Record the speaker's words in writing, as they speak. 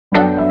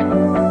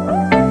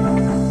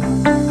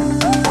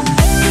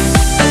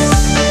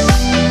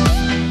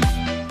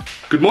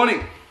Good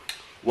morning.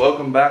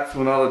 Welcome back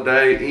to another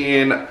day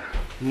in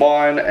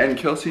mine and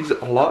Kelsey's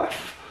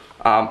life.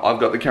 I've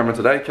got the camera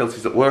today.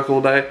 Kelsey's at work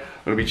all day.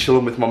 I'm gonna be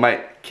chilling with my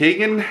mate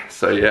Keegan.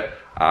 So yeah,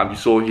 you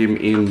saw him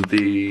in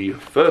the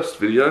first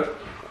video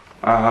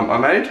I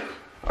made,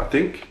 I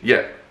think.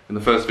 Yeah, in the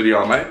first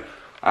video I made.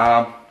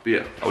 But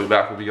yeah, I'll be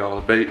back. We'll be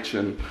going to the beach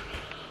and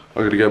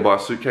I'm gonna go buy a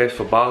suitcase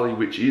for Bali,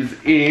 which is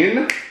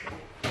in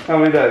how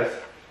many days?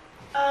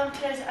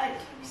 Today's 8th,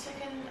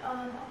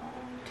 22nd,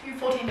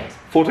 14 days.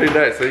 14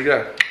 days, there you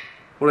go.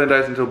 14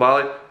 days until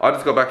Bali. I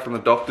just got back from the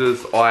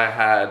doctors. I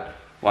had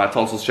my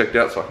tonsils checked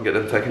out so I can get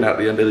them taken out at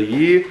the end of the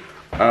year.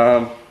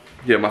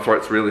 Yeah, my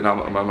throat's really numb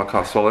at the moment. I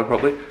can't swallow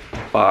properly.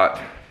 But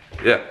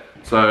yeah,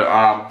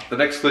 so the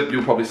next clip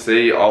you'll probably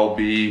see, I'll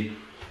be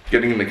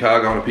getting in the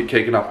car, going to pick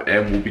Keegan up,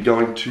 and we'll be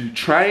going to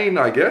train,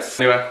 I guess.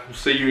 Anyway, we'll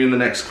see you in the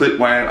next clip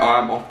when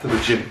I'm off to the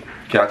gym.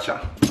 Catch ya.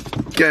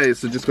 Okay,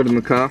 so just got in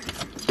the car.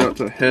 About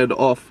to head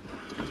off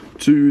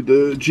to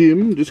the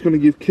gym. Just gonna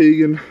give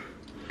Keegan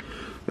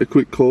a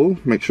quick call,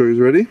 make sure he's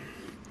ready.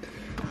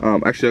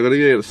 Actually, I gotta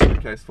get a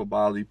suitcase for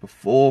Bali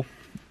before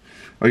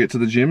I get to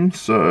the gym,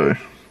 so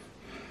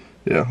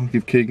yeah, I'll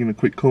give Keegan a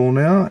quick call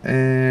now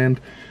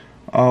and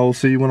I'll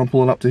see you when I'm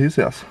pulling up to his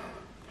house.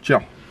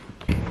 Ciao.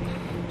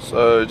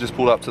 So just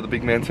pulled up to the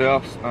big man's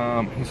house.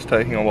 He's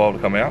taking a while to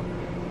come out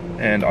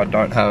and I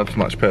don't have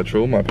much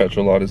petrol. My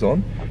petrol light is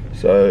on,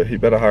 so he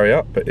better hurry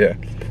up. But yeah,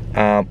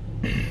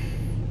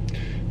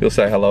 he'll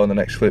say hello in the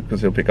next clip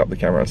because he'll pick up the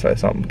camera and say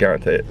something,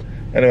 guarantee it.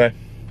 Anyway,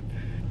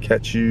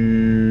 catch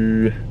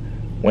you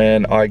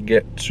when I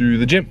get to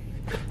the gym.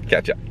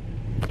 Catch ya.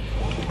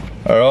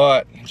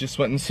 Alright, just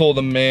went and saw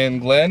the man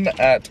Glenn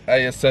at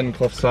ASN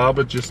Coffs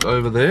Harbour, just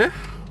over there,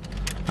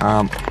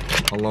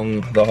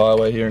 along the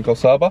highway here in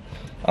Coffs Harbour.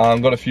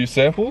 Got a few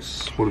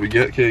samples. What do we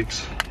get,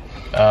 Keeks?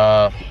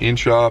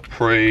 Intra,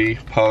 pre,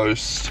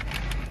 post,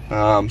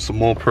 some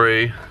more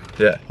pre.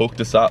 Yeah,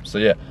 hooked us up, so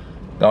yeah,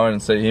 go in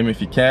and see him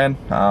if you can.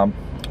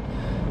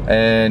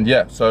 And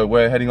yeah, so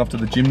we're heading off to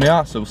the gym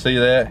now, so we'll see you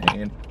there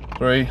in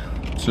 3,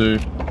 2,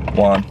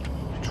 1.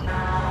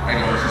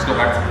 Hang on, let's just go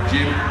back to the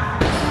gym.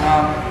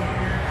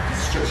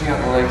 Just stretching out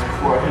the legs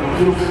before I hit a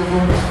little bit of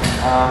them.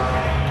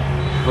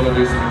 Gonna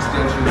do some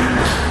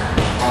extensions,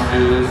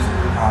 undo this,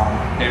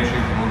 hamstrings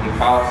and a little bit of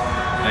calves,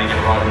 then get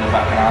right in the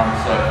back and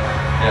arms. So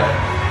yeah,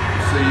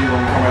 we'll see you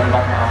when we come around the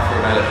back and arms for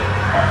a minute.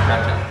 Alright,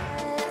 catch ya.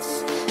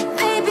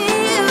 Maybe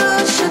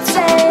you should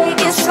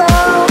take it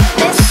slow,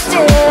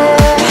 mister.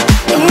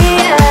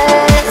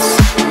 Yes,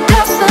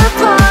 that's the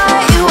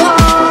part you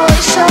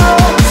always show.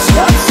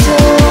 You're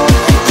too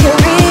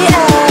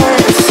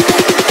curious.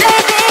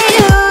 Maybe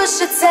you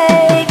should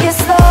take it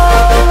slow.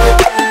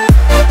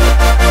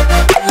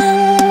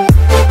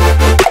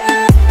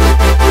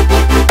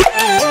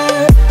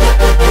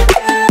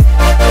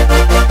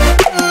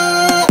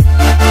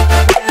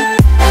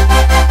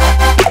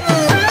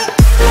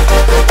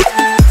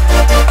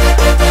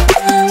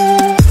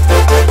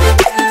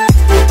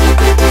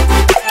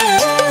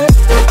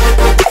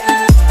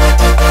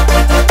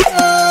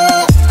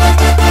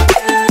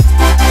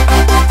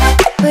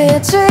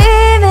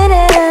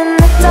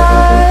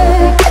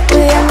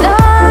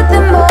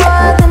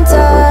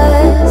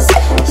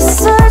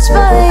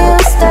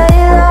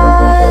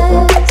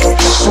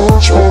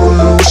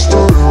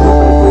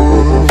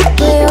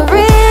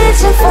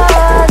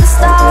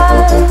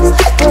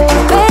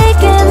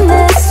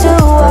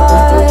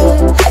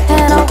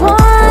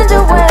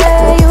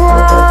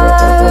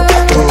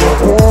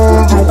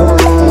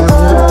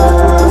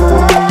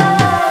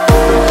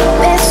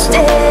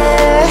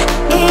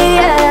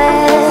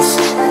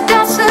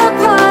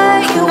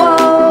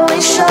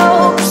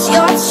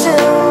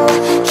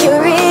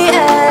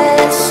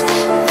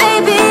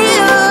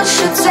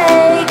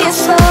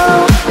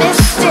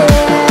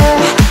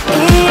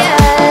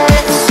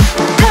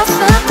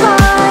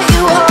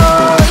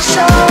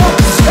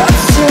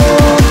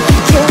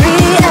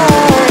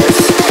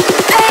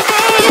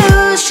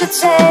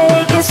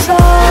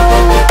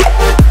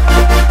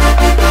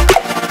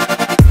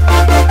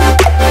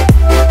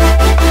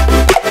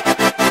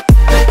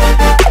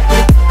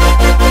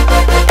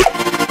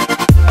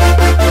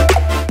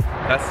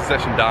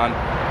 Session done.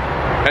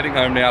 Heading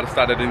home now to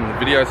start editing the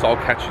video, so I'll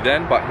catch you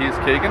then. But here's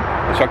Keegan.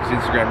 I'll chuck his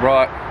Instagram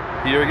right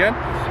here again.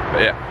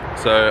 But yeah,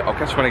 so I'll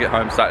catch you when I get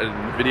home, start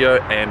editing the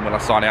video, and when I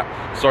sign out.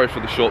 Sorry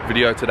for the short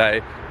video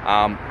today.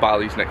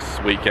 Bali's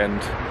next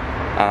weekend.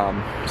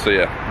 So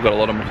yeah, we've got a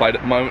lot on my plate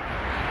at the moment,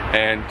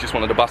 and just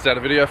wanted to bust out a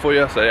video for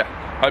you. So yeah,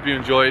 hope you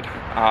enjoyed.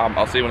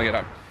 I'll see you when I get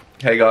home.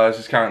 Hey guys,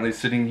 just currently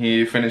sitting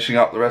here finishing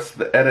up the rest of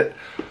the edit.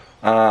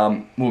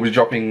 We'll be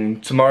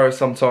dropping tomorrow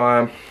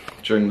sometime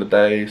during the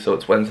day, so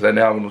it's Wednesday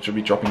now, and we'll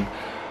be dropping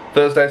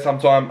Thursday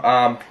sometime.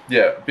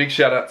 Yeah, big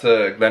shout out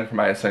to Glenn from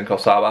ASN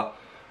Coffs Harbour.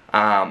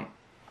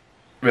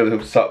 Really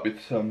hooked us up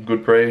with some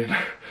good pre,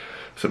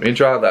 some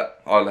intra.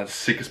 That I had the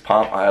sickest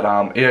pump. I had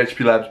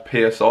EHP Labs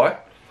PSI.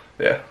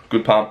 Yeah,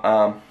 good pump.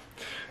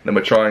 Then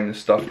we're trying this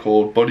stuff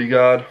called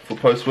Bodyguard for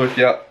post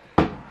workout,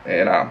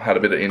 and had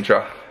a bit of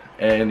intra,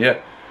 and yeah,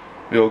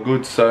 we all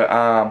good. So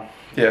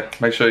yeah,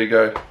 make sure you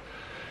go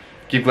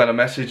give Glenn a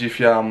message if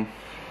you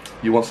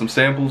want some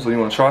samples or you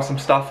want to try some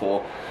stuff,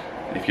 or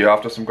if you're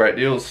after some great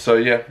deals. So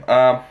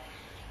yeah,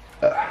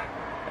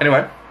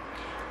 anyway,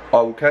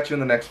 I will catch you in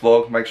the next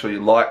vlog. Make sure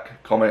you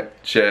like, comment,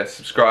 share,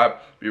 subscribe.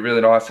 It'd be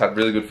really nice. Had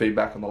really good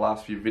feedback on the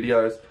last few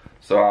videos.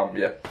 So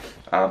yeah,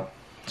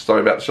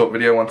 sorry about the short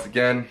video once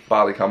again.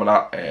 Bali coming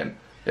up, and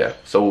yeah,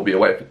 so we'll be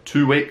away for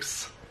 2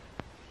 weeks,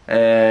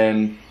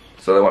 and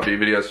so there won't be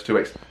videos for 2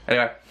 weeks.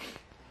 Anyway,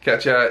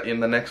 catch you in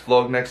the next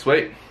vlog next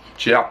week.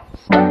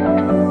 Ciao.